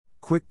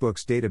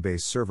QuickBooks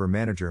Database Server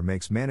Manager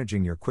makes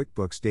managing your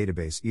QuickBooks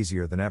database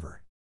easier than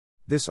ever.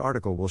 This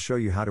article will show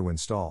you how to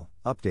install,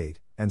 update,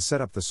 and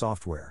set up the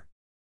software.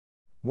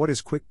 What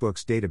is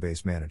QuickBooks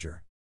Database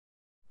Manager?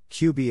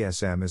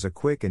 QBSM is a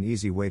quick and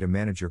easy way to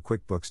manage your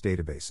QuickBooks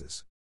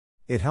databases.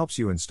 It helps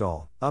you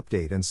install,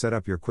 update, and set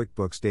up your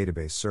QuickBooks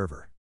database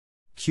server.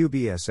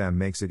 QBSM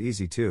makes it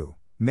easy to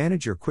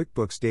manage your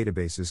QuickBooks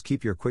databases,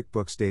 keep your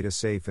QuickBooks data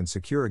safe and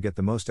secure, get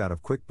the most out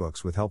of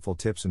QuickBooks with helpful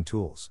tips and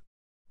tools.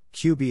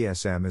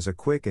 QBSM is a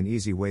quick and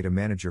easy way to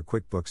manage your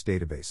QuickBooks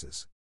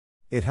databases.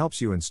 It helps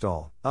you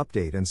install,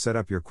 update, and set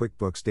up your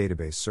QuickBooks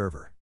database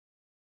server.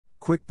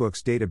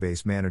 QuickBooks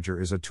Database Manager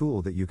is a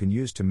tool that you can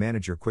use to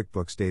manage your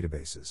QuickBooks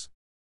databases.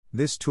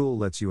 This tool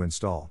lets you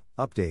install,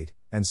 update,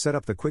 and set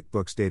up the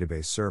QuickBooks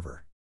database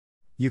server.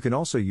 You can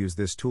also use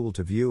this tool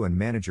to view and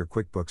manage your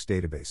QuickBooks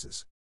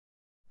databases.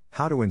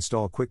 How to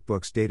install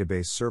QuickBooks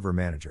Database Server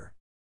Manager.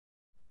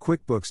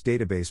 QuickBooks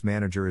Database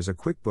Manager is a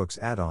QuickBooks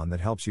add-on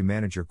that helps you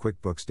manage your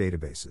QuickBooks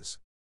databases.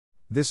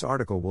 This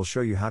article will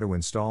show you how to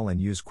install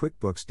and use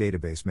QuickBooks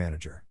Database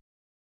Manager.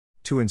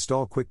 To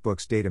install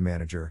QuickBooks Data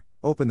Manager,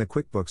 open the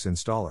QuickBooks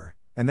installer,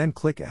 and then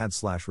click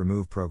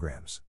Add/Remove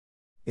Programs.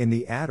 In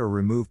the Add or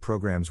Remove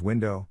Programs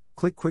window,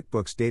 click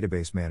QuickBooks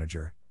Database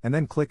Manager, and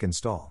then click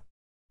Install.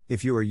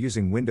 If you are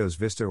using Windows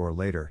Vista or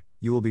later,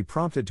 you will be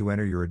prompted to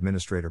enter your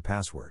administrator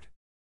password.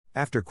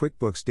 After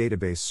QuickBooks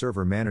Database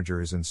Server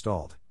Manager is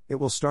installed, it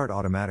will start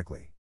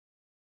automatically.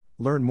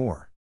 Learn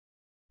more.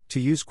 To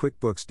use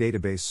QuickBooks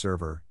Database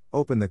Server,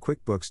 open the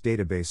QuickBooks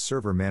Database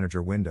Server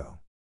Manager window.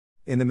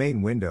 In the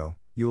main window,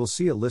 you will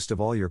see a list of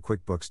all your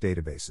QuickBooks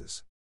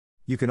databases.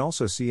 You can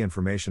also see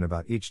information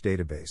about each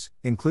database,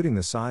 including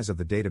the size of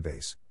the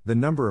database, the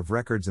number of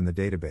records in the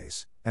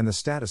database, and the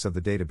status of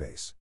the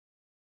database.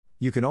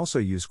 You can also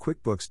use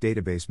QuickBooks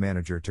Database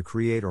Manager to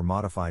create or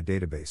modify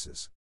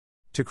databases.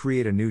 To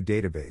create a new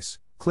database,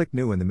 click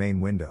New in the main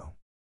window.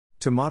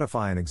 To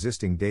modify an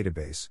existing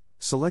database,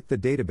 select the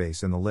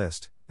database in the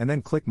list, and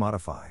then click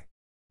Modify.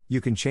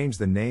 You can change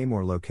the name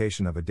or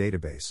location of a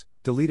database,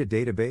 delete a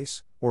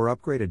database, or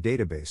upgrade a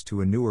database to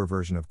a newer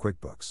version of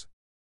QuickBooks.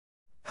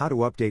 How to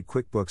update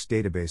QuickBooks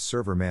Database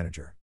Server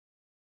Manager.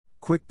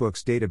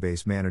 QuickBooks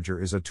Database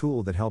Manager is a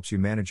tool that helps you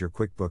manage your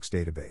QuickBooks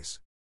database.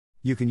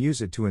 You can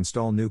use it to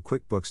install new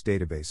QuickBooks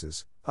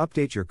databases,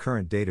 update your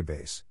current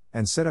database,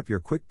 and set up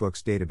your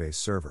QuickBooks database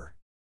server.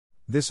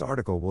 This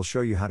article will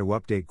show you how to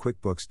update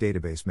QuickBooks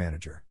Database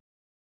Manager.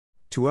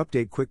 To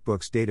update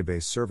QuickBooks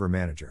Database Server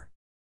Manager.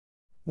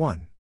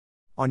 1.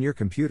 On your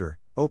computer,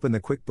 open the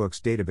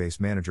QuickBooks Database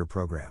Manager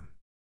program.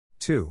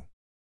 2.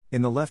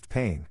 In the left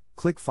pane,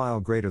 click File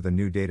greater than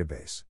New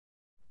Database.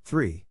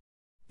 3.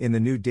 In the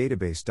New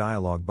Database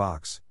dialog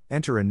box,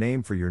 enter a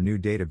name for your new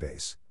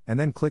database, and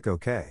then click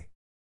OK.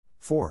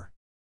 4.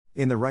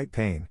 In the right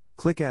pane,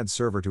 click Add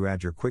Server to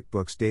add your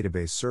QuickBooks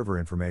Database server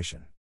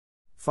information.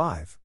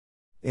 5.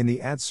 In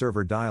the Add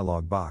Server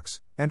dialog box,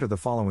 enter the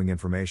following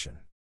information.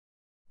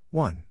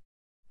 1.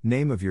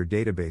 Name of your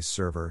database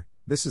server.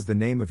 This is the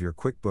name of your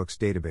QuickBooks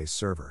database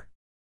server.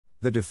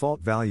 The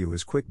default value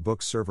is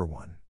QuickBooks Server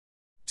 1.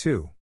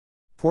 2.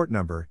 Port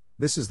number.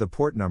 This is the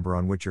port number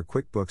on which your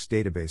QuickBooks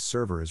database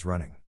server is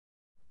running.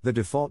 The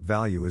default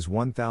value is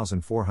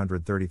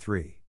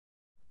 1433.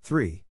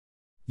 3.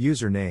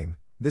 Username.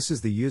 This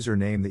is the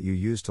username that you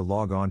use to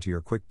log on to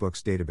your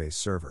QuickBooks database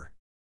server.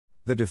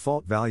 The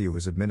default value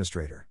is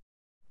administrator.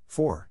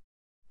 4.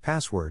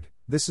 Password.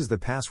 This is the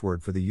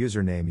password for the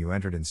username you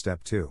entered in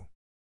step 2.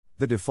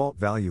 The default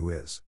value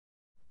is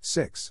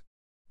 6.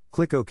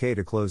 Click OK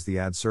to close the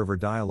Add Server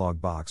dialog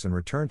box and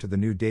return to the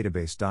New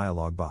Database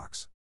dialog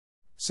box.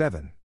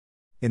 7.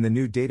 In the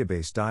New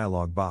Database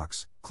dialog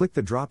box, click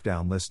the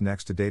drop-down list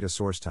next to Data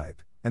Source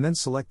Type, and then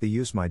select the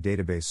Use My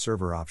Database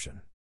Server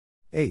option.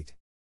 8.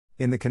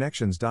 In the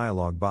Connections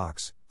dialog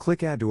box,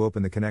 click Add to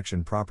open the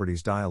Connection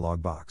Properties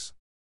dialog box.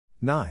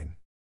 9.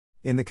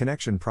 In the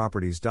Connection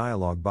Properties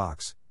dialog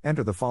box,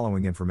 enter the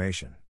following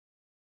information.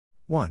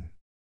 1.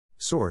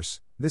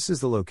 Source. This is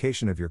the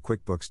location of your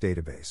QuickBooks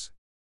database.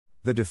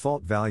 The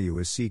default value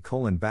is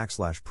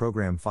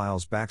C:\program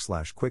files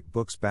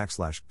 /QuickBooks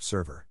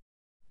 /server.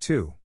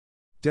 2.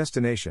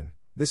 Destination.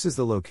 This is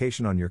the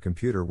location on your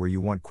computer where you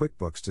want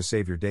QuickBooks to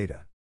save your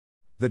data.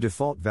 The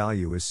default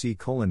value is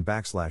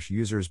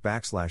C:\users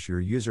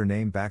 /your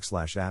username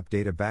 /app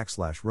data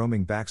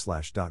 /roaming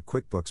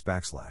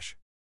 /.QuickBooks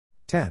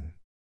 10.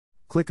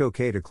 Click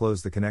OK to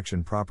close the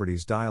Connection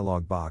Properties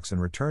dialog box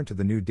and return to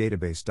the New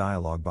Database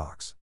dialog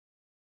box.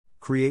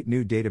 Create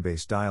New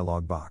Database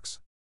dialog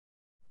box.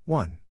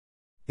 1.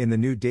 In the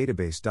New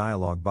Database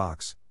dialog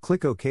box,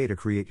 click OK to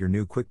create your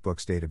new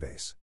QuickBooks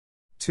database.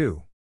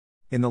 2.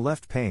 In the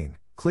left pane,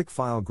 click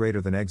File greater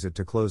than Exit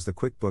to close the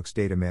QuickBooks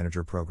Data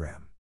Manager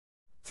program.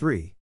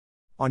 3.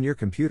 On your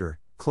computer,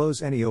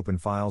 close any open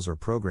files or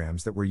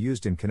programs that were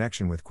used in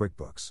connection with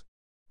QuickBooks.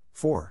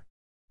 4.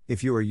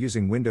 If you are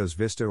using Windows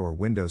Vista or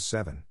Windows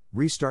 7,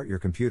 restart your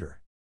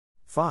computer.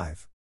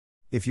 5.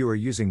 If you are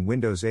using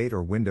Windows 8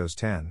 or Windows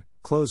 10,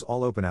 close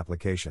all open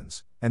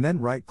applications, and then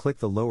right-click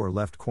the lower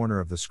left corner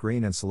of the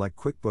screen and select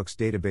QuickBooks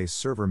Database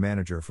Server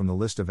Manager from the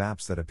list of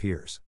apps that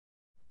appears.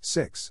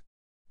 6.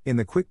 In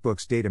the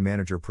QuickBooks Data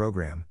Manager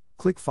program,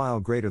 click File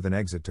greater than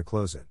Exit to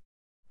close it.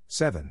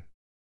 7.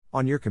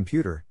 On your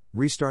computer,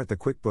 restart the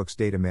QuickBooks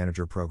Data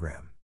Manager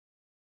program.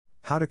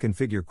 How to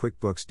configure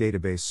QuickBooks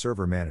Database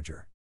Server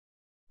Manager.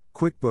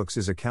 QuickBooks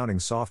is accounting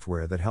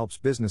software that helps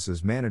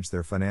businesses manage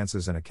their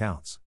finances and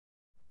accounts.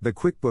 The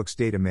QuickBooks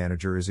Data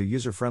Manager is a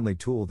user-friendly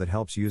tool that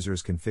helps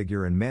users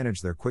configure and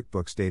manage their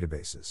QuickBooks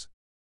databases.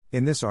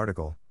 In this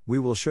article, we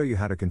will show you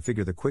how to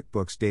configure the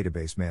QuickBooks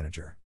Database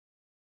Manager.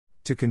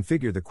 To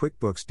configure the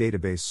QuickBooks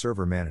Database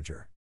Server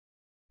Manager.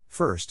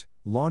 First,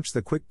 launch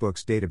the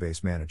QuickBooks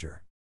Database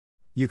Manager.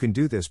 You can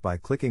do this by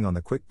clicking on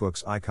the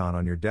QuickBooks icon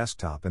on your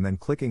desktop and then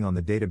clicking on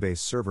the Database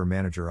Server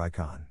Manager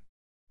icon.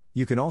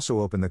 You can also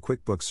open the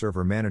QuickBooks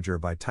Server Manager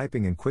by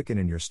typing in Quicken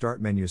in your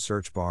Start menu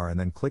search bar and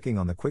then clicking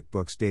on the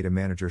QuickBooks Data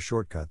Manager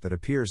shortcut that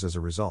appears as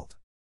a result.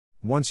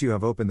 Once you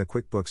have opened the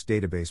QuickBooks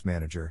Database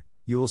Manager,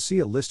 you will see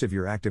a list of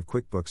your active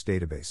QuickBooks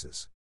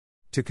databases.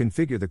 To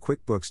configure the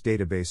QuickBooks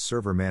Database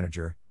Server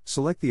Manager,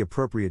 select the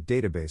appropriate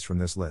database from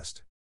this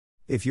list.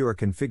 If you are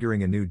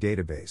configuring a new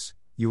database,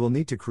 you will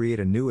need to create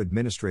a new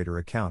administrator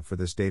account for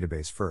this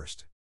database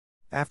first.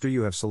 After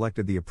you have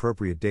selected the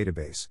appropriate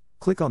database,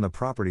 click on the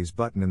Properties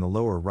button in the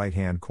lower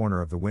right-hand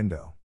corner of the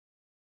window.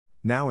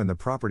 Now in the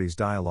Properties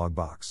dialog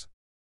box.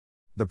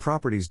 The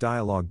Properties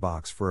dialog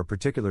box for a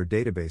particular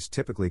database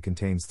typically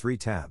contains 3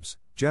 tabs: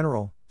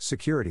 General,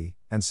 Security,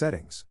 and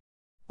Settings.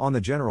 On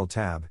the General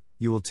tab,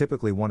 you will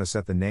typically want to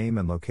set the name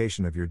and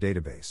location of your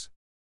database.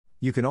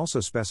 You can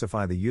also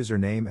specify the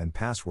username and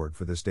password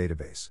for this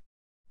database.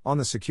 On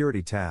the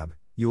Security tab,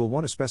 you will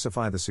want to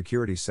specify the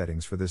security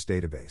settings for this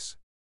database.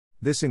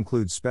 This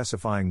includes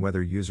specifying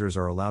whether users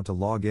are allowed to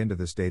log into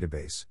this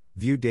database,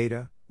 view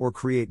data, or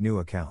create new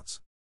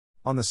accounts.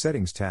 On the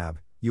Settings tab,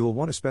 you will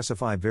want to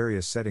specify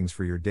various settings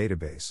for your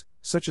database,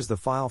 such as the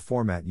file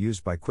format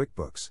used by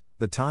QuickBooks,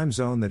 the time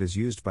zone that is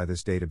used by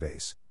this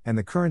database, and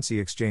the currency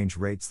exchange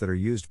rates that are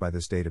used by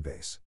this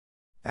database.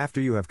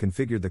 After you have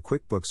configured the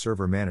QuickBooks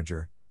Server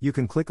Manager, you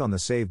can click on the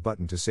Save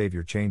button to save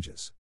your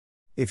changes.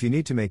 If you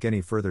need to make any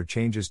further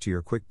changes to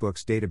your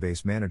QuickBooks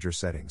Database Manager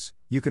settings,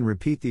 you can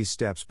repeat these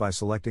steps by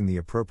selecting the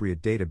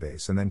appropriate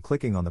database and then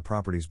clicking on the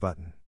Properties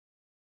button.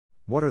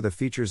 What are the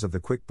features of the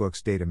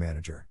QuickBooks Data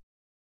Manager?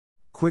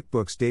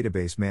 QuickBooks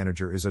Database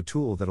Manager is a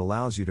tool that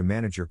allows you to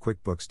manage your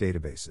QuickBooks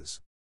databases.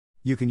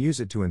 You can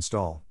use it to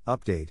install,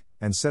 update,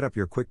 and set up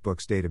your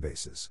QuickBooks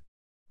databases.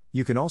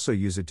 You can also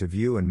use it to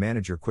view and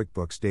manage your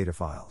QuickBooks data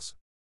files.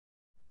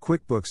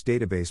 QuickBooks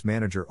Database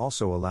Manager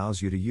also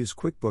allows you to use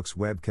QuickBooks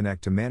Web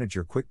Connect to manage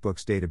your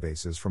QuickBooks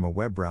databases from a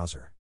web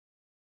browser.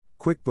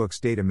 QuickBooks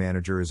Data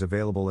Manager is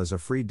available as a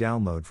free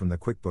download from the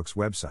QuickBooks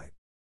website.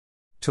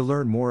 To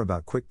learn more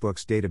about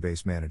QuickBooks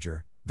Database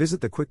Manager,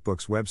 visit the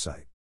QuickBooks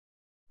website.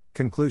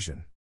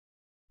 Conclusion.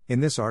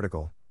 In this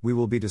article, we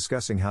will be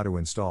discussing how to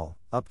install,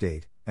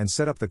 update, and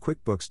set up the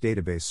QuickBooks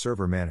Database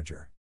Server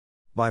Manager.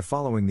 By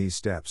following these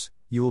steps,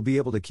 you will be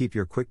able to keep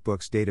your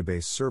QuickBooks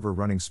database server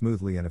running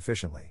smoothly and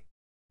efficiently.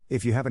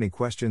 If you have any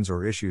questions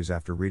or issues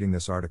after reading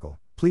this article,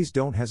 please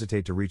don't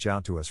hesitate to reach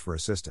out to us for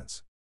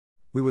assistance.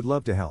 We would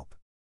love to help.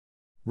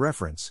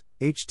 Reference: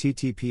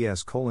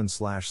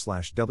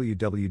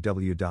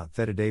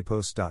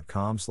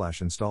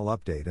 https://www.thetaDaypost.com/install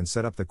update and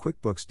set up the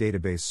QuickBooks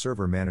Database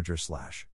Server Manager /